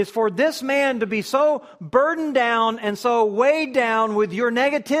is for this man to be so burdened down and so weighed down with your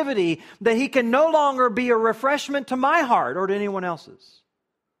negativity that he can no longer be a refreshment to my heart or to anyone else's.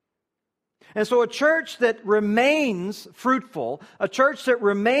 And so a church that remains fruitful, a church that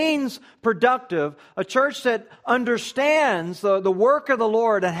remains productive, a church that understands the work of the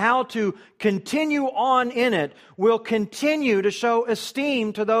Lord and how to continue on in it, will continue to show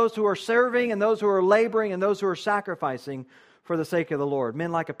esteem to those who are serving and those who are laboring and those who are sacrificing for the sake of the Lord.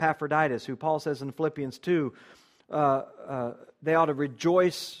 Men like Epaphroditus, who Paul says in Philippians 2, they ought to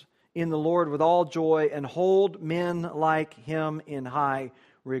rejoice in the Lord with all joy and hold men like him in high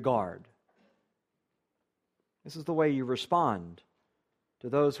regard. This is the way you respond to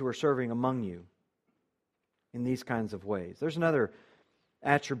those who are serving among you in these kinds of ways. There's another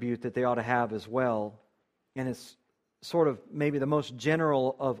attribute that they ought to have as well, and it's sort of maybe the most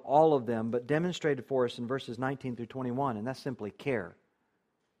general of all of them, but demonstrated for us in verses 19 through 21, and that's simply care.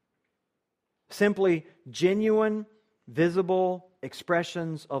 Simply genuine, visible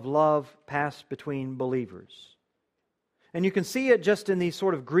expressions of love passed between believers. And you can see it just in these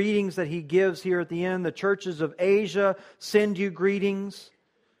sort of greetings that he gives here at the end. The churches of Asia send you greetings.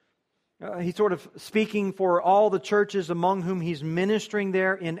 He's sort of speaking for all the churches among whom he's ministering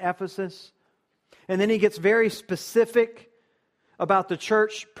there in Ephesus. And then he gets very specific about the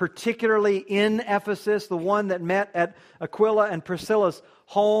church, particularly in Ephesus, the one that met at Aquila and Priscilla's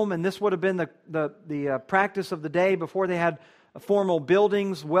home. And this would have been the practice of the day before they had formal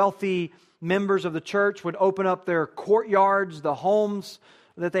buildings. Wealthy members of the church would open up their courtyards. The homes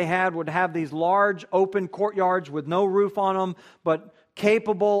that they had would have these large open courtyards with no roof on them, but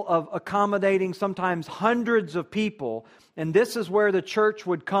capable of accommodating sometimes hundreds of people. And this is where the church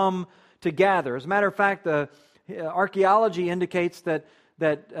would come to gather. As a matter of fact, the archaeology indicates that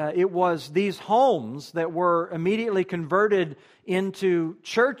it was these homes that were immediately converted into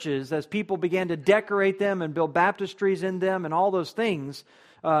churches as people began to decorate them and build baptistries in them and all those things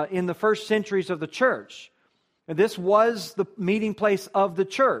in the first centuries of the church. And this was the meeting place of the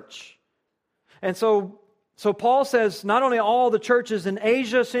church. And so Paul says, not only all the churches in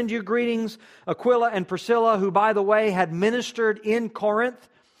Asia send you greetings, Aquila and Priscilla, who, by the way, had ministered in Corinth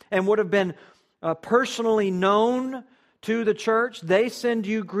and would have been personally known to the church, they send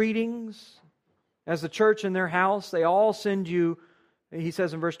you greetings. As the church in their house, they all send you, he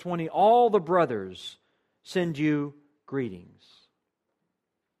says in verse 20, all the brothers send you greetings.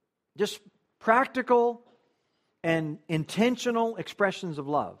 Just practical and intentional expressions of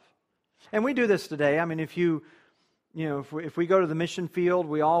love. And we do this today. I mean, if we go to the mission field,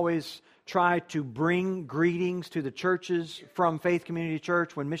 we always try to bring greetings to the churches from Faith Community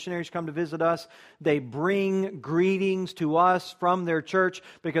Church. When missionaries come to visit us, they bring greetings to us from their church,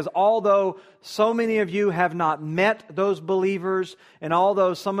 because although so many of you have not met those believers, and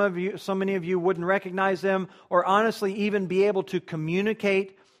although so many of you wouldn't recognize them, or honestly even be able to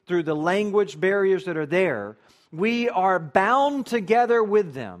communicate through the language barriers that are there, we are bound together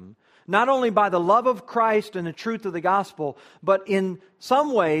with them, not only by the love of Christ and the truth of the gospel, but in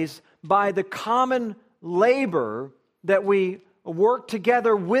some ways by the common labor that we work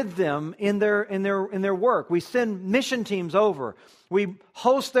together with them in their work. We send mission teams over. We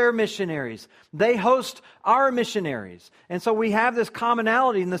host their missionaries. They host our missionaries. And so we have this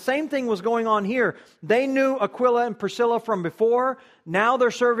commonality. And the same thing was going on here. They knew Aquila and Priscilla from before. Now they're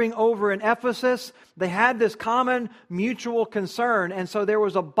serving over in Ephesus. They had this common mutual concern. And so there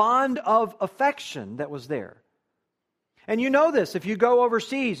was a bond of affection that was there. And you know this, if you go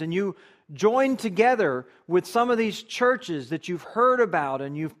overseas and you join together with some of these churches that you've heard about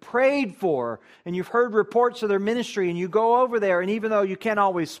and you've prayed for and you've heard reports of their ministry, and you go over there, and even though you can't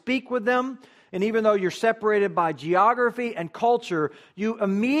always speak with them, and even though you're separated by geography and culture, you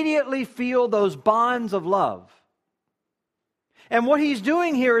immediately feel those bonds of love. And what he's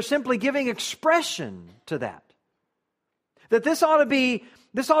doing here is simply giving expression to that. That this ought to be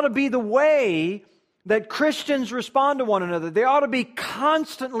the way that Christians respond to one another. They ought to be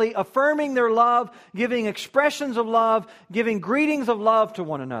constantly affirming their love, giving expressions of love, giving greetings of love to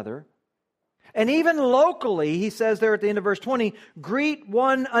one another. And even locally, he says there at the end of verse 20, greet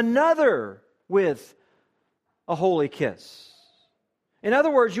one another with a holy kiss. In other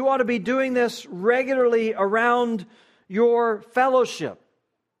words, you ought to be doing this regularly around your fellowship.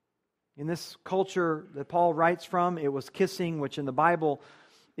 In this culture that Paul writes from, it was kissing, which in the Bible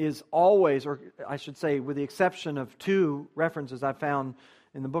is always, or I should say, with the exception of two references I found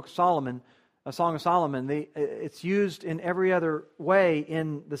in the book of Solomon, a Song of Solomon, it's used in every other way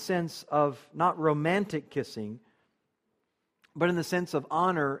in the sense of not romantic kissing, but in the sense of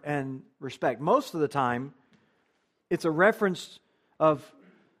honor and respect. Most of the time, it's a reference of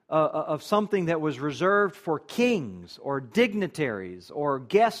something that was reserved for kings or dignitaries or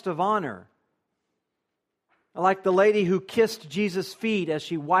guests of honor. Like the lady who kissed Jesus' feet as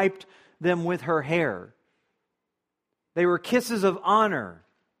she wiped them with her hair. They were kisses of honor.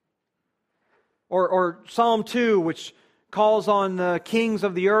 Or Psalm 2, which calls on the kings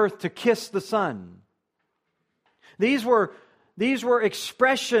of the earth to kiss the Son. These were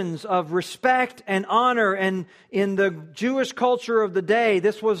expressions of respect and honor, and in the Jewish culture of the day,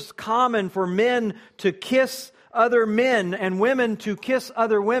 this was common for men to kiss other men and women to kiss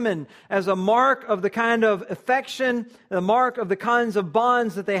other women as a mark of the kind of affection, the mark of the kinds of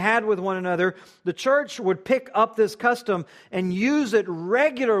bonds that they had with one another. The church would pick up this custom and use it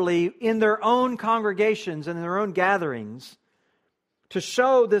regularly in their own congregations and in their own gatherings to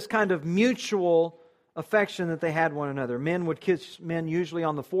show this kind of mutual affection that they had one another. Men would kiss men usually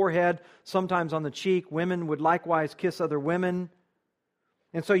on the forehead, sometimes on the cheek. Women would likewise kiss other women.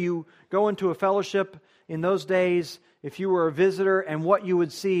 And so you go into a fellowship in those days, if you were a visitor, and what you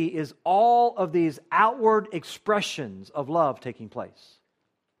would see is all of these outward expressions of love taking place.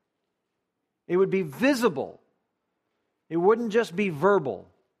 It would be visible. It wouldn't just be verbal.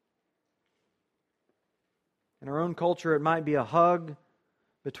 In our own culture, it might be a hug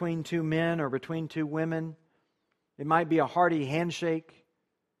between two men or between two women. It might be a hearty handshake.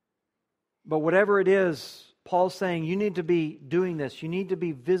 But whatever it is, Paul's saying you need to be doing this. You need to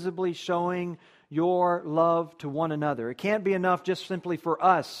be visibly showing your love to one another. It can't be enough just simply for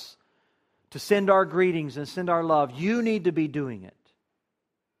us to send our greetings and send our love. You need to be doing it.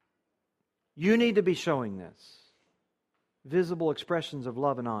 You need to be showing this. Visible expressions of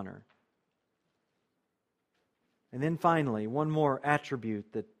love and honor. And then finally, one more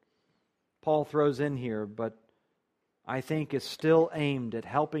attribute that Paul throws in here, but I think is still aimed at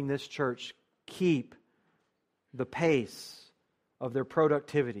helping this church keep the pace of their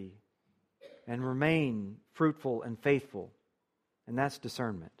productivity and remain fruitful and faithful. And that's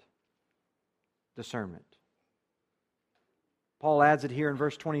discernment. Discernment. Paul adds it here in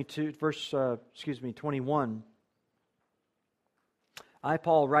verse 21. I,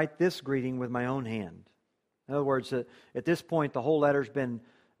 Paul, write this greeting with my own hand. In other words, at this point, the whole letter's been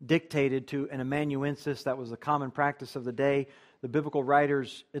dictated to an amanuensis. That was the common practice of the day. The biblical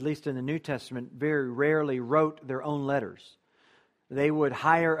writers, at least in the New Testament, very rarely wrote their own letters. They would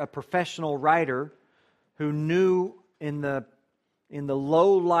hire a professional writer who knew in the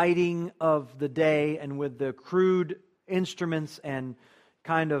low lighting of the day and with the crude instruments and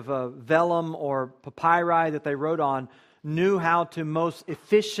kind of vellum or papyri that they wrote on, knew how to most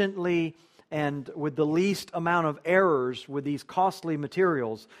efficiently and with the least amount of errors with these costly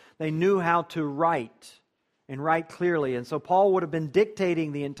materials, they knew how to write and write clearly. And so Paul would have been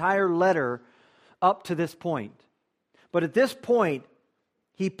dictating the entire letter up to this point. But at this point,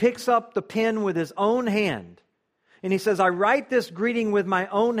 he picks up the pen with his own hand. And he says, I write this greeting with my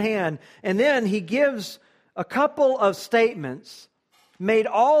own hand. And then he gives a couple of statements made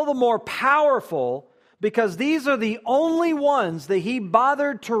all the more powerful because these are the only ones that he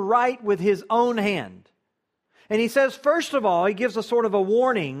bothered to write with his own hand. And he says, first of all, he gives a sort of a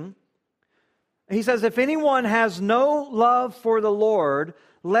warning. He says, if anyone has no love for the Lord,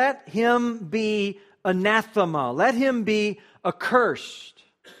 let him be anathema. Let him be accursed.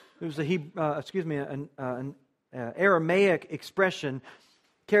 It was an Aramaic expression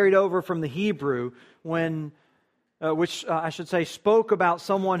carried over from the Hebrew which spoke about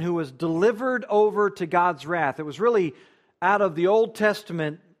someone who was delivered over to God's wrath. It was really out of the Old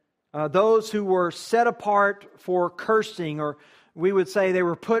Testament, those who were set apart for cursing, or we would say they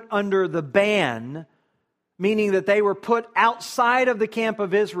were put under the ban, meaning that they were put outside of the camp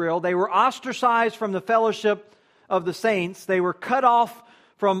of Israel. They were ostracized from the fellowship of the saints. They were cut off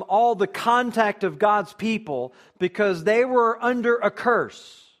from all the contact of God's people because they were under a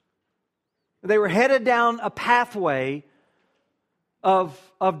curse. They were headed down a pathway of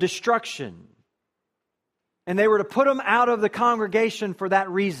destruction. And they were to put them out of the congregation for that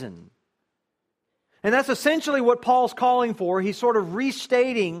reason. And that's essentially what Paul's calling for. He's sort of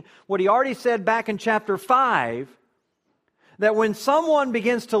restating what he already said back in chapter 5, that when someone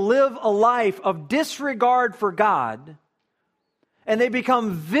begins to live a life of disregard for God, and they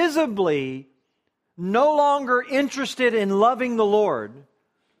become visibly no longer interested in loving the Lord,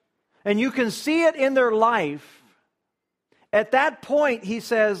 and you can see it in their life, at that point, he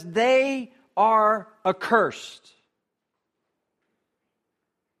says, they are accursed.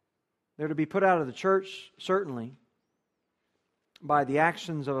 They're to be put out of the church, certainly, by the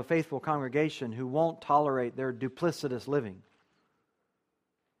actions of a faithful congregation who won't tolerate their duplicitous living.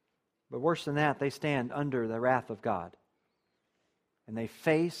 But worse than that, they stand under the wrath of God. And they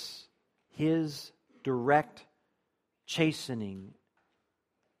face His direct chastening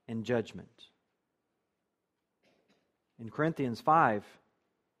and judgment. In 1 Corinthians 5,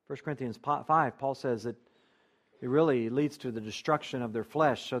 Paul says that it really leads to the destruction of their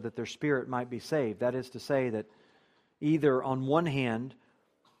flesh so that their spirit might be saved. That is to say that either on one hand,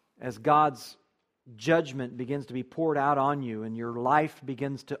 as God's judgment begins to be poured out on you and your life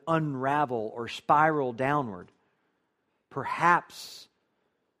begins to unravel or spiral downward, perhaps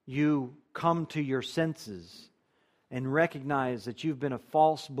you come to your senses and recognize that you've been a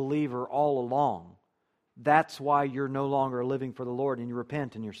false believer all along. That's why you're no longer living for the Lord, and you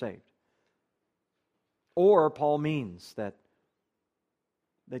repent and you're saved. Or Paul means that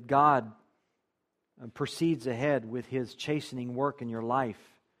God proceeds ahead with His chastening work in your life,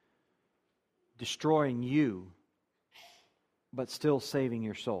 destroying you, but still saving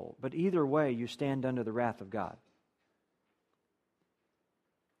your soul. But either way, you stand under the wrath of God.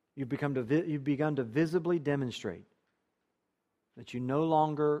 You've begun to visibly demonstrate that you no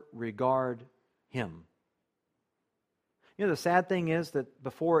longer regard Him. You know, the sad thing is that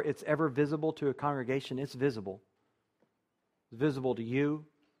before it's ever visible to a congregation, it's visible. It's visible to you.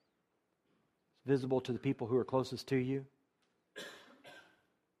 It's visible to the people who are closest to you.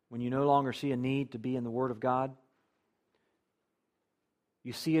 When you no longer see a need to be in the Word of God,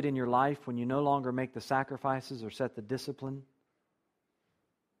 you see it in your life when you no longer make the sacrifices or set the discipline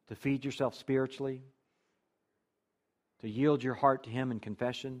to feed yourself spiritually, to yield your heart to Him in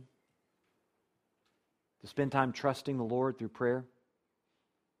confession, to spend time trusting the Lord through prayer.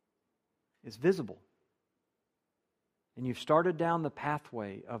 It's visible. And you've started down the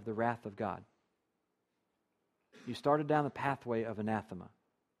pathway of the wrath of God. You started down the pathway of anathema.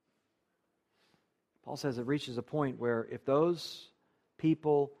 Paul says it reaches a point where if those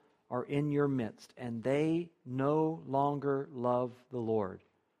people are in your midst and they no longer love the Lord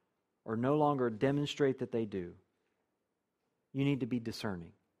or no longer demonstrate that they do, you need to be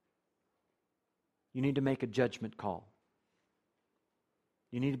discerning. You need to make a judgment call.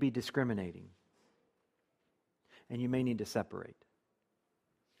 You need to be discriminating. And you may need to separate.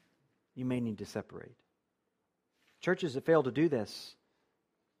 You may need to separate. Churches that fail to do this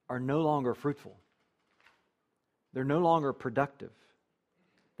are no longer fruitful. They're no longer productive.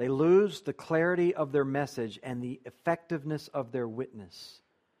 They lose the clarity of their message and the effectiveness of their witness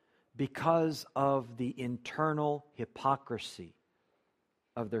because of the internal hypocrisy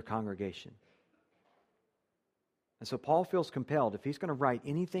of their congregation. And so Paul feels compelled, if he's going to write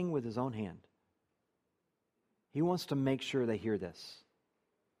anything with his own hand, he wants to make sure they hear this.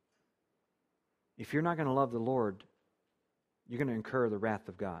 If you're not going to love the Lord, you're going to incur the wrath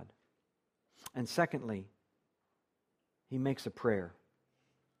of God. And secondly, he makes a prayer.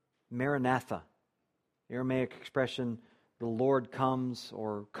 Maranatha, the Aramaic expression, the Lord comes,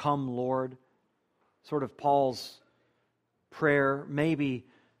 or come Lord, sort of Paul's prayer, maybe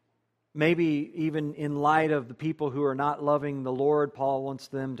even in light of the people who are not loving the Lord, Paul wants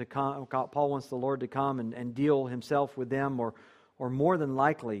the Lord to come and deal himself with them, or more than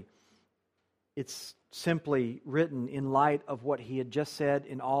likely, it's simply written in light of what he had just said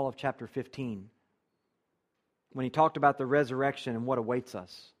in all of chapter 15, when he talked about the resurrection and what awaits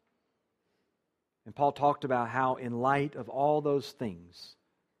us. And Paul talked about how in light of all those things,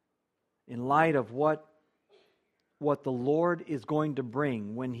 in light of what the Lord is going to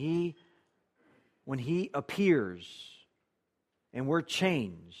bring when He appears and we're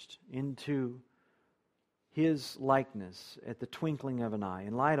changed into His likeness at the twinkling of an eye,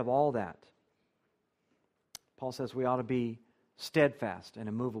 in light of all that, Paul says we ought to be steadfast and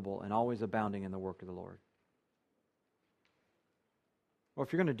immovable and always abounding in the work of the Lord. Well,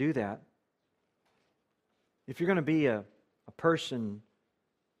 if you're going to do that, if you're going to be a person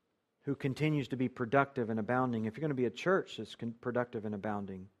who continues to be productive and abounding, if you're going to be a church that's productive and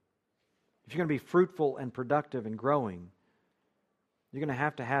abounding, if you're going to be fruitful and productive and growing, you're going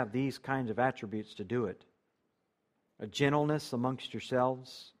to have these kinds of attributes to do it. A gentleness amongst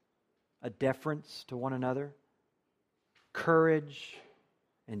yourselves, a deference to one another, courage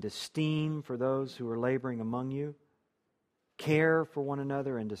and esteem for those who are laboring among you, care for one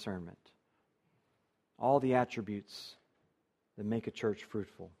another, and discernment. All the attributes that make a church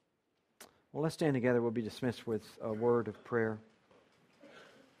fruitful. Well, let's stand together. We'll be dismissed with a word of prayer.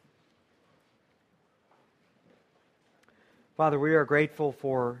 Father, we are grateful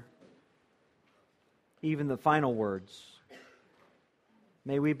for even the final words.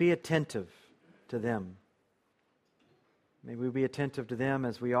 May we be attentive to them. May we be attentive to them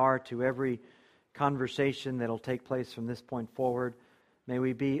as we are to every conversation that will take place from this point forward. May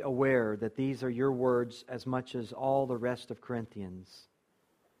we be aware that these are your words as much as all the rest of Corinthians.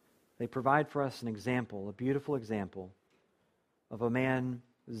 They provide for us an example, a beautiful example, of a man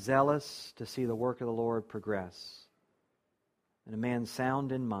zealous to see the work of the Lord progress, and a man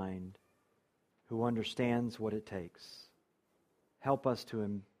sound in mind who understands what it takes. Help us to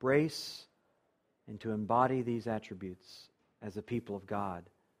embrace and to embody these attributes as a people of God,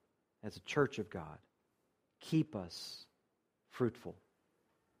 as a church of God. Keep us fruitful.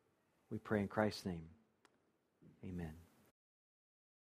 We pray in Christ's name. Amen.